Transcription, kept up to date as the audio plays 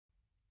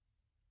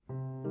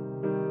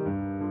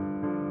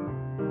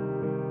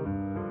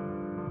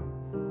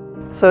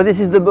So this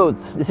is the boat,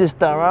 this is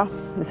Tara,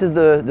 this is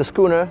the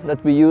schooner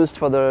that we used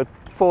for the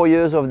 4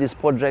 years of this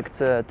project,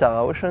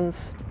 Tara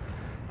Oceans.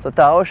 So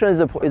Tara Ocean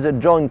is a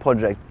joint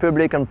project,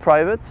 public and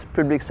private,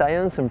 public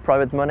science and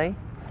private money.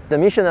 The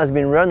mission has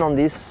been run on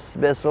this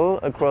vessel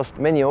across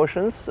many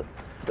oceans.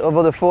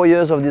 Over the 4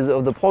 years of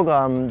the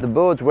program, the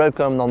boat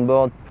welcomed on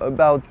board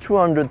about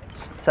 200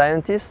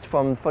 scientists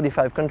from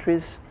 45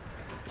 countries,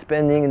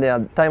 spending their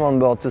time on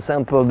board to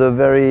sample the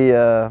very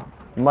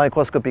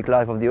microscopic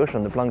life of the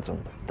ocean, the plankton.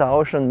 Tara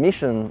Ocean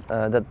mission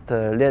that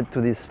led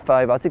to these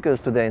 5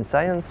 articles today in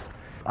Science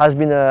has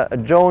been a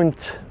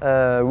joint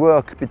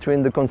work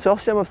between the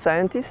consortium of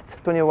scientists,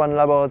 21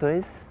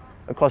 laboratories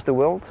across the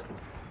world,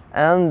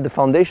 and the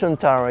Foundation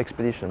Tara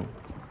Expedition,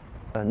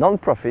 a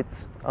non-profit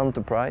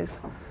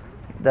enterprise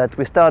that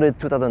we started in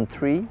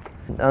 2003.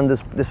 And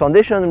the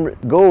foundation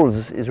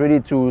goals is really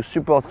to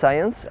support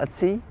science at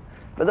sea,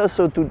 but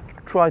also to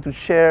try to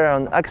share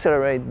and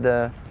accelerate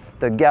the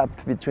gap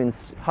between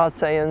hard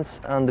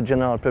science and the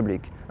general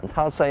public, and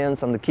hard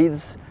science and the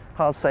kids,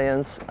 hard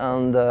science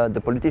and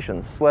the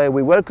politicians. Where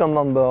we welcomed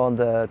on board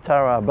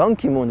Tara Ban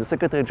Ki-moon, the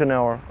Secretary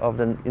General of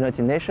the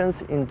United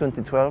Nations, in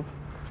 2012.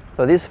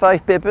 So these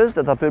 5 papers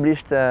that are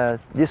published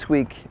this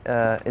week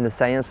in the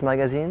Science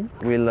magazine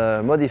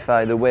will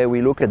modify the way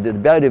we look at the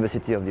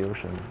biodiversity of the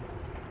ocean.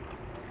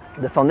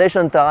 The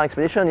Foundation Tara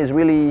Expedition is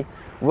really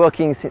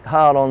working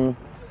hard on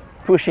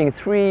pushing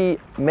 3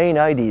 main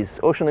ideas: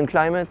 ocean and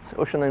climate,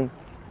 ocean and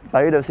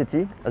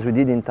biodiversity, as we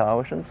did in Tara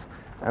Oceans,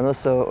 and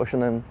also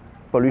ocean and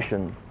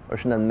pollution,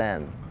 ocean and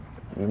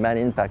man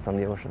impact on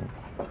the ocean.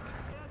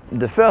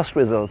 The first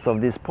results of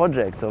this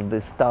project, of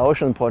this Tara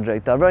Ocean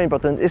project, are very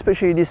important,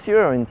 especially this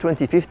year in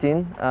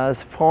 2015,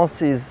 as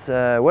France is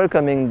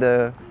welcoming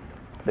the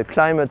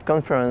climate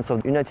conference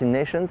of the United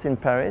Nations in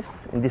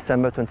Paris in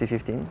December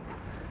 2015,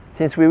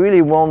 since we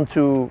really want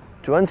to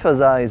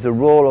emphasize the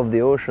role of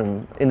the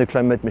ocean in the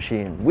climate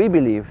machine. We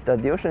believe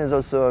that the ocean is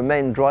also a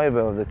main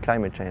driver of the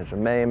climate change, a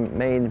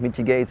main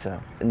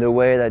mitigator, in the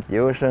way that the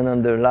ocean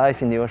and the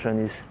life in the ocean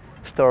is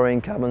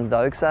storing carbon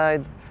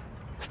dioxide,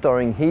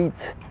 storing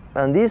heat.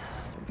 And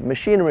this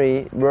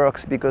machinery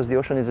works because the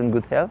ocean is in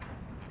good health,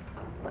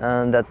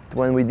 and that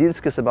when we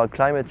discuss about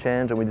climate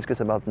change and we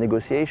discuss about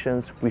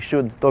negotiations, we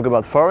should talk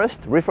about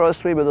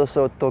reforestry, but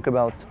also talk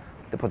about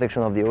the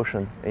protection of the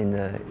ocean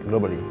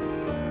globally.